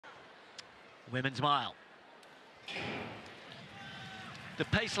women's mile. The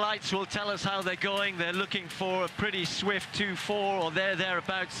pace lights will tell us how they're going. They're looking for a pretty swift 2:4 or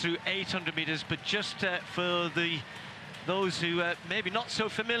thereabouts through 800 meters, but just for those who maybe not so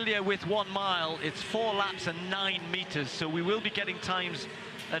familiar with 1 mile, it's 4 laps and 9 meters, so we will be getting times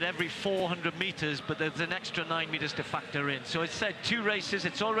at every 400 meters, but there's an extra 9 meters to factor in. So it's said 2 races.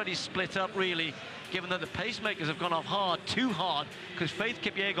 It's already split up, really, given that the pacemakers have gone off hard, too hard, because Faith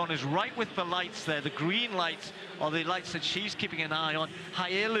Kipyegon is right with the lights there. The green lights are the lights that she's keeping an eye on.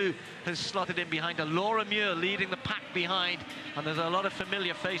 Haelu has slotted in behind her. Laura Muir leading the pack behind, and there's a lot of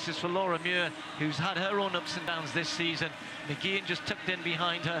familiar faces for Laura Muir, who's had her own ups and downs this season. McGeehan just tucked in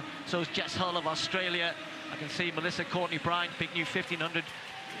behind her, so is Jess Hull of Australia. I can see Melissa Courtney-Bryant, big new 1500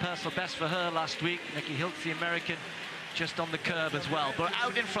 personal best for her last week. Nikki Hiltz, the American, just on the curb as well. But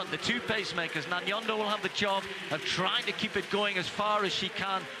out in front, the 2 pacemakers. Nanyondo will have the job of trying to keep it going as far as she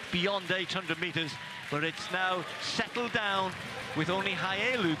can beyond 800 meters. But it's now settled down with only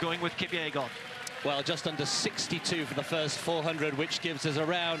Haelu going with Kipyegon. Well, just under 62 for the first 400, which gives us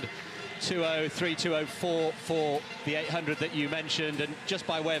around 2:03, 2:04 for the 800 that you mentioned. And just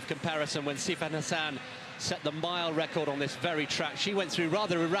by way of comparison, when Sifan Hassan set the mile record on this very track, she went through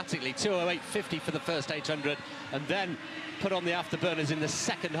rather erratically, 2:08.50 for the first 800, and then put on the afterburners in the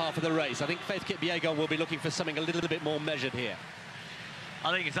second half of the race. I think Faith Kipyegon will be looking for something a little bit more measured here.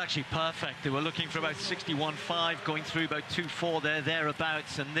 I think it's actually perfect. They were looking for about 61.5, going through about 2:4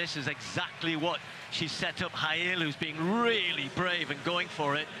 thereabouts, and this is exactly what she set up. Haelu's being really brave and going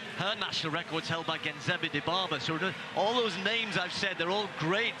for it. Her national record's held by Genzebe Dibaba, so all those names I've said, they're all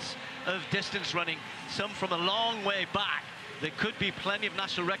greats of distance running, some from a long way back. There could be plenty of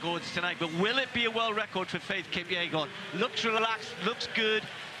national records tonight, but will it be a world record for Faith Kipyegon? Looks relaxed, looks good.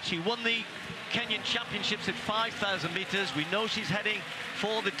 She won the Kenyan Championships at 5,000 meters. We know she's heading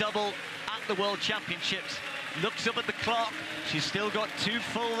for the double at the World Championships. Looks up at the clock. She's still got 2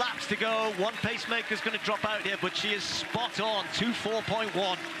 full laps to go. 1 pacemaker's going to drop out here, but she is spot on,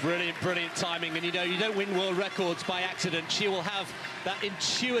 2:4.1. Brilliant, brilliant timing. And you know, you don't win world records by accident. She will have that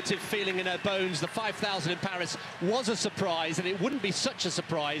intuitive feeling in her bones. The 5,000 in Paris was a surprise, and it wouldn't be such a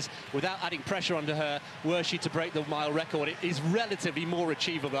surprise without adding pressure onto her were she to break the mile record. It is relatively more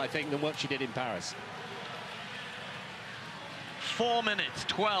achievable, I think, than what she did in Paris. 4 minutes,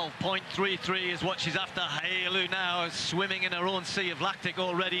 12.33 is what she's after. Haelu now swimming in her own sea of lactic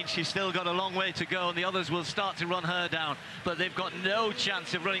already, and she's still got a long way to go, and the others will start to run her down. But they've got no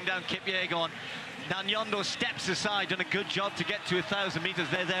chance of running down Kipyegon. Nanyondo steps aside, done a good job to get to 1,000 meters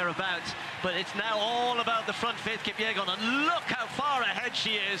thereabouts. But it's now all about the front, Faith Kipyegon, and look how far ahead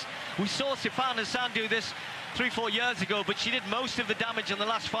she is. We saw Sifan Hassan do this 3-4 years ago, but she did most of the damage in the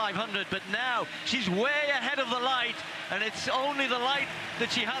last 500. But now she's way ahead of the light, and it's only the light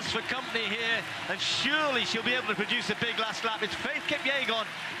that she has for company here, and surely she'll be able to produce a big last lap. It's Faith Kipyegon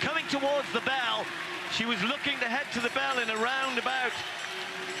coming towards the bell. She was looking to head to the bell in a roundabout.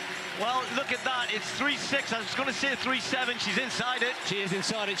 Well, look at that, it's 3.6, I was going to say 3.7, she's inside it. She is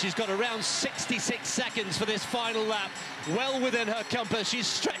inside it, she's got around 66 seconds for this final lap. Well within her compass, she's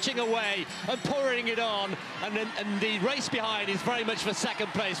stretching away and pouring it on, and the race behind is very much for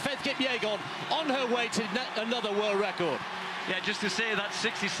second place. Faith Kipyegon on her way to another world record. Yeah, just to say that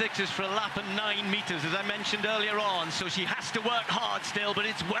 66 is for a lap and 9 meters, as I mentioned earlier on, so she has to work hard still, but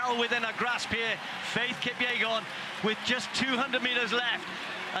it's well within her grasp here. Faith Kipyegon with just 200 meters left.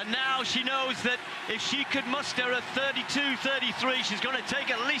 And now she knows that if she could muster a 32.33, she's going to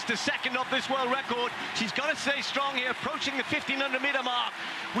take at least a second off this world record. She's got to stay strong here, approaching the 1,500 meter mark.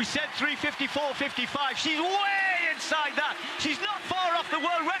 We said 3:54.55. She's way inside that. She's not far off the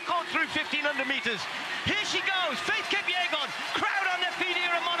world record through 1,500 meters. Here she goes, Faith Kipyegon. Crowd on their feet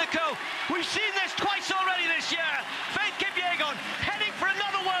here in Monaco. We've seen this twice already this year. Faith Kipyegon heading for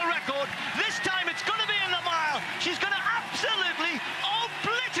another world record. This time it's going to be in the mile. She's going to absolutely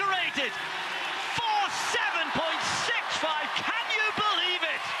obliterate it. 4:7.65. Can you believe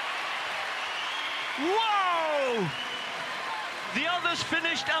it? Whoa! The others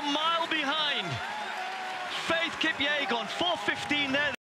finished a mile behind. Faith Kipyegon, 4:15 there.